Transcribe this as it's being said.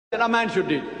that a man should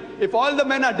read. If all the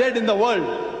men are dead in the world,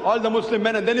 all the Muslim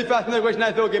men, and then if you ask me the question,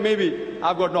 I say, okay, maybe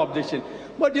I've got no objection.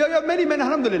 But here you have many men,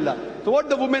 alhamdulillah. So what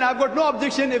the women, I've got no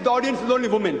objection if the audience is only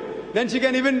women. Then she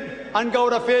can even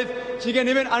uncover her face, she can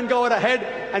even uncover her head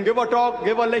and give a talk,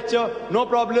 give a lecture, no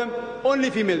problem. Only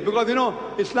females, because you know,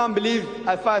 Islam believes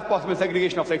as far as possible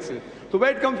segregation of sexes. So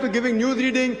when it comes to giving news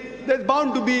reading, there's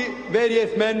bound to be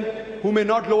various men who may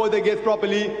not lower their gaze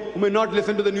properly, who may not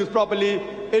listen to the news properly.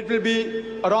 It will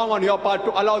be wrong on your part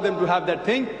to allow them to have that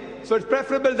thing. So it's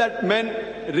preferable that men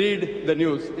read the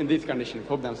news in these conditions.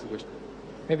 Hope that answers the question.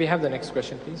 May we have the next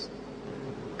question, please?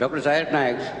 Dr. Zakir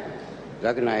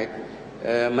Naik.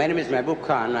 My name is Mahbub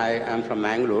Khan. I am from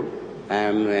Mangalore. I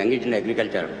am engaged in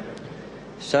agriculture.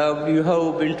 So you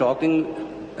have been talking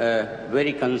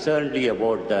very concernedly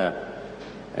about the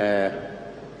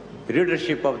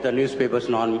readership of the newspapers,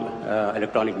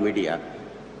 non-electronic media.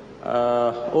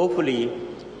 Hopefully,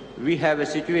 we have a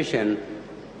situation,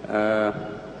 our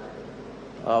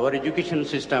education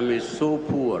system is so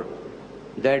poor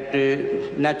that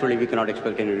naturally we cannot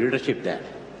expect any readership there.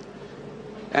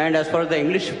 And as far as the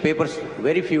English papers,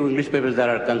 very few English papers that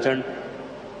are concerned,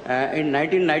 in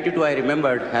 1992 I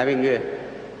remembered having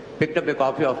picked up a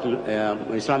copy of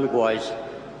Islamic Voice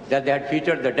that they had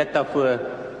featured the death of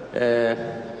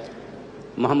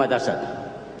Muhammad Asad.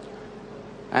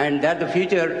 And that the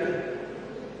feature,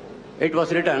 it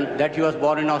was written that he was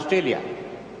born in Australia.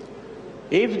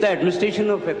 If the administration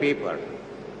of a paper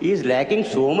is lacking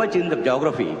so much in the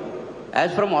geography,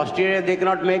 as from Australia they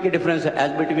cannot make a difference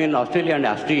as between Australia and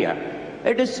Austria.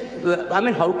 It is, I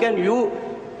mean, how can you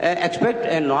expect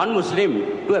a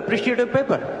non-Muslim to appreciate a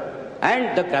paper?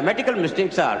 And the grammatical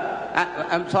mistakes are,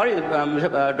 I'm sorry,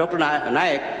 Dr.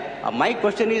 Naik, my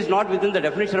question is not within the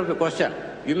definition of a question.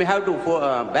 You may have to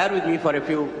bear with me for a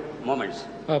few moments.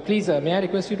 Please, may I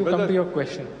request you to come to your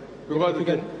question? Because we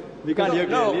can't hear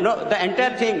clearly. No, the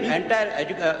entire thing,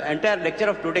 entire lecture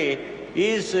of today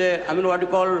is, I mean, what you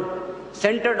call,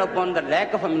 centered upon the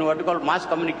lack of, I mean, what you call mass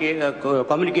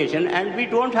communication, and we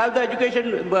don't have the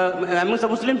education amongst the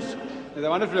Muslims. It's a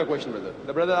wonderful question, brother.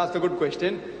 The brother asked a good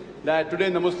question, that today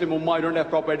in the Muslim Ummah, you don't have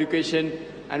proper education,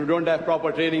 and we don't have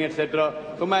proper training, etc.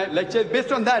 So my lecture is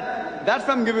based on that. That's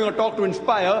why I'm giving a talk to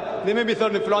inspire. There may be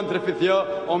certain philanthropists here,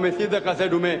 or may see the Qasid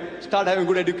who may start having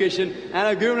good education. And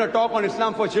I've given a talk on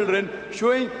Islam for children,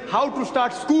 showing how to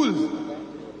start schools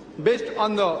based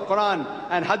on the Quran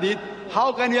and Hadith.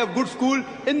 How can you have good school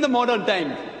in the modern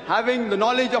times, having the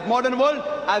knowledge of modern world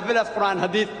as well as Quran,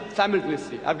 Hadith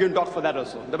simultaneously. I've given talks for that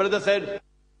also. The brother said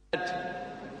that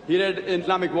he read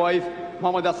Islamic Voice,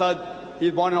 Muhammad Asad,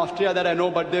 he's born in Austria, that I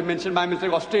know, but they mentioned by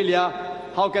mistake Australia.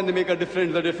 How can they make a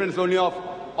difference? The difference only of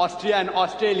Austria and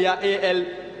Australia, AL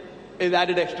is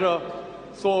added extra.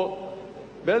 So,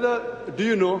 brother, do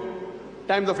you know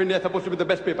Times of India is supposed to be the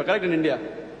best paper, correct, in India?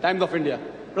 Times of India.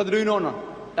 Brother, do you know or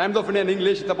not? Times of India in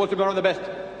English is supposed to be one of the best.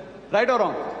 Right or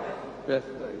wrong? Yes.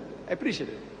 I appreciate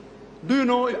it. Do you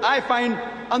know, I find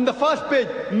on the first page,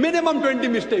 minimum 20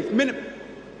 mistakes.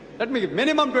 Let me give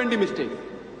minimum 20 mistakes.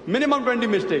 Minimum 20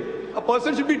 mistakes. A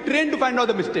person should be trained to find out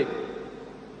the mistake.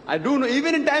 I do know,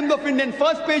 even in Times of India, in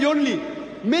first page only,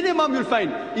 minimum you'll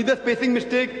find either spacing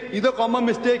mistake, either comma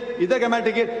mistake, either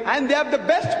grammatical, and they have the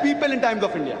best people in Times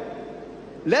of India.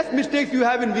 Less mistakes you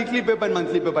have in weekly paper and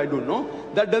monthly paper, I do know.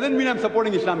 That doesn't mean I'm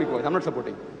supporting Islamic Voice. I'm not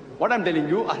supporting. What I'm telling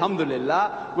you,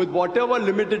 alhamdulillah, with whatever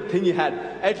limited thing he had,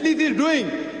 at least he's doing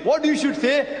what you should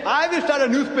say. I will start a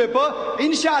newspaper.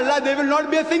 Inshallah, there will not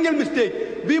be a single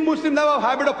mistake. We Muslims have a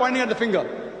habit of pointing at the finger.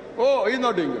 Oh, he's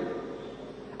not doing it.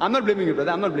 I'm not blaming you,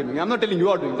 brother. I'm not blaming you. I'm not telling you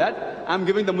are doing that. I'm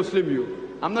giving the Muslim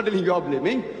view. I'm not telling you are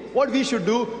blaming. What we should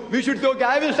do, we should say, okay,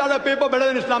 I will start a paper better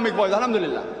than Islamic Voice.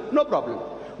 Alhamdulillah. No problem.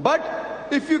 But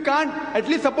if you can't, at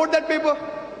least support that paper.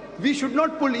 We should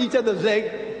not pull each other's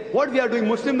leg. What we are doing,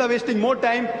 Muslims are wasting more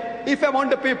time. If I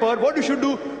want a paper, what you should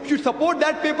do, you should support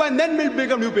that paper and then we'll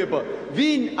make a new paper.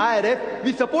 We in IRF,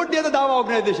 we support the other Dawah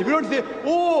organization. We don't say,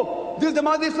 oh, this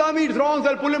Jamaat Islami is wrong, so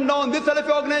I'll pull him down. This Salafi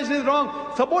organization is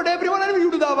wrong. Support everyone and you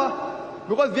do Dawah.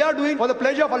 Because we are doing for the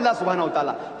pleasure of Allah subhanahu wa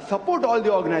ta'ala. Support all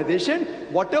the organization,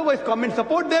 whatever is common,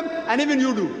 support them, and even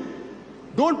you do.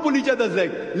 Don't pull each other's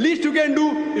leg. Least you can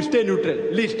do is stay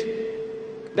neutral. Least.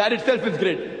 That itself is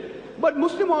great. But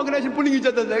Muslim organization pulling each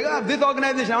other's leg. This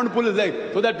organization I want to pull his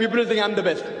leg so that people will think I'm the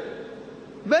best.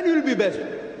 When you will be best?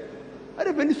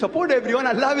 When you support everyone,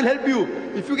 Allah will help you.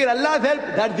 If you get Allah's help,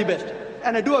 that's the best.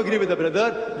 And I do agree with the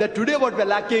brother that today what we're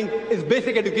lacking is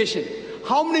basic education.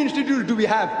 How many institutes do we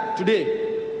have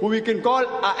today who we can call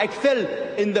excel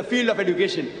in the field of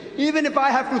education? Even if I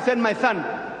have to send my son,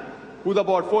 who's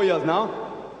about 4 years now,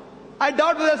 I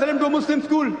doubt whether I'll send him to a Muslim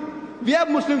school. We have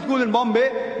Muslim schools in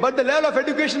Bombay, but the level of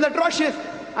education is atrocious.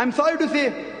 I'm sorry to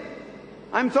say.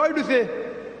 I'm sorry to say.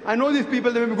 I know these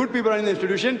people, they may be good people in the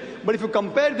institution, but if you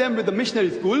compare them with the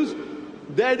missionary schools,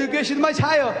 their education is much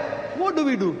higher. What do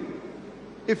we do?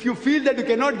 If you feel that you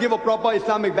cannot give a proper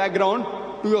Islamic background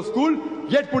to your school,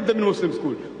 yet put them in Muslim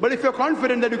school. But if you're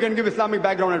confident that you can give Islamic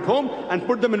background at home and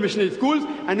put them in missionary schools,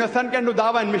 and your son can do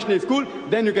dawah in missionary school,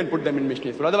 then you can put them in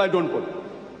missionary school. Otherwise, don't put.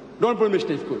 Don't put in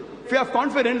missionary school. If you have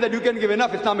confidence that you can give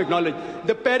enough Islamic knowledge,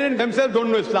 the parents themselves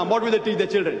don't know Islam. What will they teach their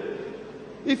children?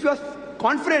 If you are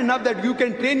confident enough that you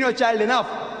can train your child enough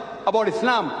about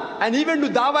Islam and even do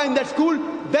dawah in that school,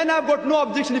 then I've got no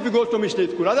objection if he goes to a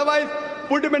missionary school. Otherwise,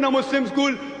 put him in a Muslim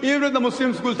school, even if the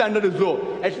Muslim school standard is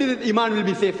low. At least his iman will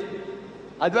be safe.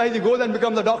 Otherwise, he goes and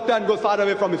becomes a doctor and goes far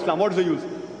away from Islam. What is the use?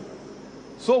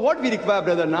 So what we require,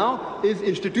 brother, now is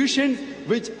institutions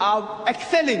which are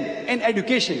excelling in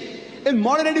education, in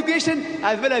modern education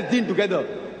as well as deen together.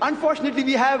 Unfortunately,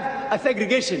 we have a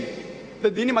segregation. The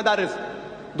Dini Madaris,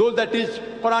 those that teach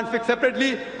Quran fiqh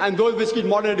separately and those which teach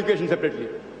modern education separately.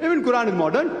 Even Quran is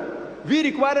modern. We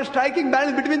require a striking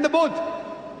balance between the both.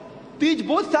 Teach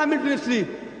both simultaneously.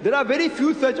 There are very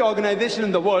few such organizations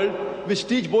in the world which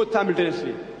teach both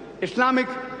simultaneously. Islamic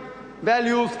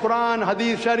values, Quran,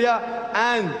 Hadith, Sharia,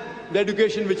 and the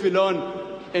education which we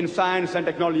learn in science and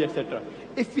technology, etc.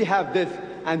 If we have this,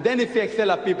 and then if we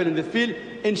excel our people in this field,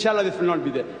 inshallah this will not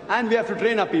be there. And we have to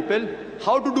train our people.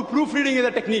 How to do proofreading is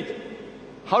a technique.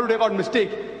 How to take out mistake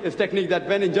is technique that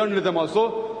when in journalism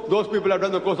also, those people who have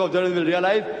done the course of journalism will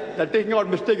realize that taking out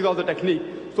mistake is also technique.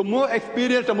 So more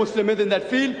experienced a Muslim is in that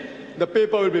field, the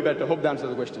paper will be better. Hope that answers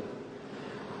the question.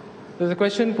 There's a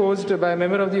question posed by a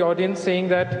member of the audience saying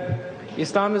that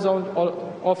Islam is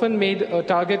often made a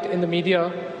target in the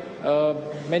media,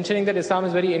 mentioning that Islam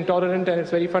is very intolerant and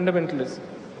it's very fundamentalist.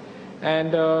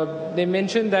 And they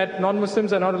mention that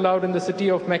non-Muslims are not allowed in the city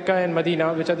of Mecca and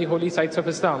Medina, which are the holy sites of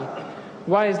Islam.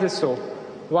 Why is this so?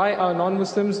 Why are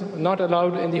non-Muslims not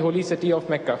allowed in the holy city of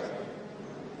Mecca?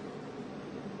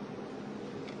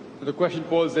 The question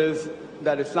posed is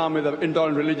that Islam is an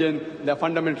intolerant religion, they are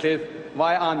fundamentalists.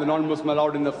 Why aren't the non-Muslims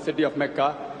allowed in the city of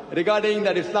Mecca? Regarding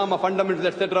that Islam are fundamentalist,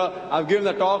 etc., I've given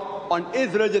a talk on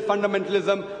is religious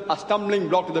fundamentalism a stumbling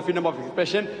block to the freedom of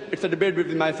expression. It's a debate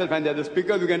between myself and the other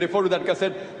speakers. You can refer to that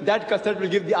cassette. That cassette will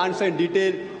give the answer in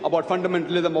detail about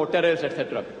fundamentalism or terrorists,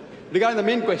 etc. Regarding the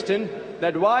main question,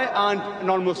 that why aren't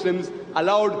non-Muslims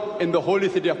allowed in the holy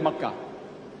city of Mecca?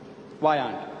 Why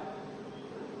aren't?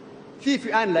 See, if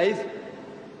you analyze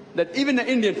that even an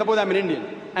Indian, suppose I'm an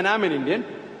Indian and I'm an Indian,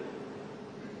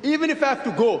 even if I have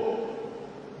to go,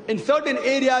 in certain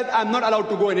areas I'm not allowed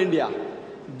to go in India.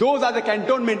 Those are the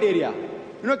cantonment area.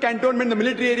 You know cantonment, the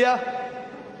military area?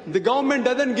 The government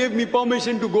doesn't give me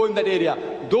permission to go in that area.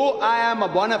 Though I am a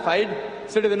bona fide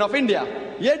citizen of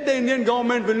India, yet the Indian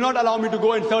government will not allow me to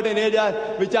go in certain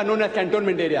areas which are known as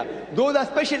cantonment area. Those are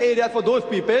special areas for those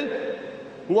people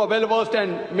who are well versed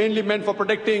and mainly meant for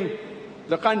protecting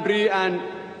the country and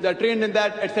they're trained in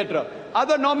that, etc.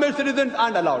 Other normal citizens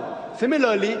aren't allowed.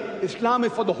 Similarly, Islam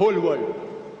is for the whole world,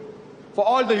 for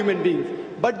all the human beings.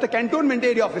 But the cantonment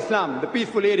area of Islam, the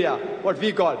peaceful area, what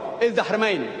we call, is the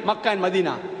Haramain, Makkah and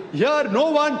Medina. Here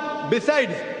no one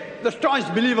besides the staunch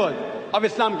believers of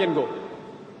Islam can go.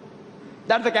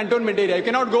 That's the cantonment area. You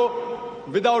cannot go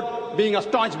without being a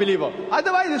staunch believer.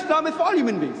 Otherwise, Islam is for all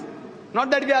human beings.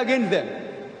 Not that we are against them.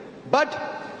 But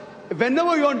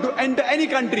whenever you want to enter any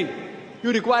country,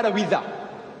 you require a visa.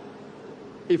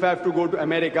 If I have to go to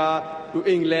America, to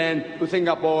England, to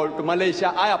Singapore, to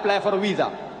Malaysia, I apply for a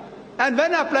visa. And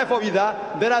when I apply for a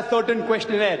visa, there are certain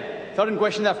questionnaires, certain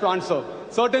questions I have to answer,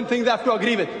 certain things I have to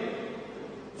agree with.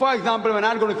 For example, when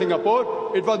I go to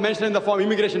Singapore, it was mentioned in the form,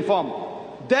 immigration form,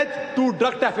 death to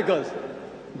drug traffickers,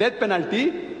 death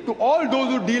penalty to all those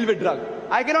who deal with drugs.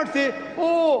 I cannot say,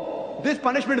 oh, this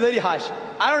punishment is very harsh.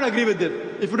 I don't agree with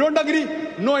this. If you don't agree,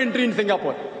 no entry in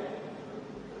Singapore.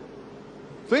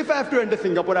 So if I have to enter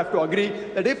Singapore, I have to agree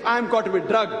that if I am caught with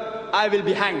drug, I will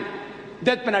be hanged.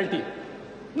 Death penalty.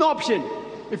 No option.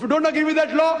 If you don't agree with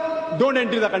that law, don't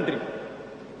enter the country.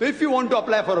 So if you want to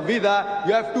apply for a visa,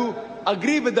 you have to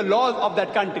agree with the laws of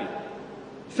that country.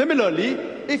 Similarly,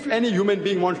 if any human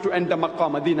being wants to enter Makkah or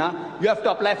Medina, you have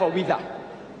to apply for a visa.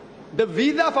 The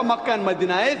visa for Makkah and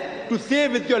Medina is to say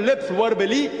with your lips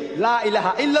verbally, La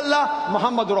ilaha illallah,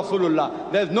 Muhammadur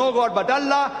Rasulullah. There is no God but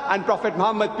Allah and Prophet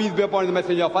Muhammad, peace be upon the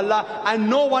messenger of Allah, and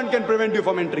no one can prevent you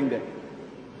from entering there.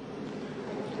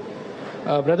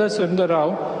 Brother Sundar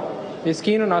Rao is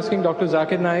keen on asking Dr.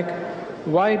 Zakir Naik,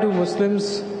 why do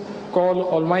Muslims call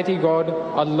Almighty God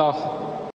Allah?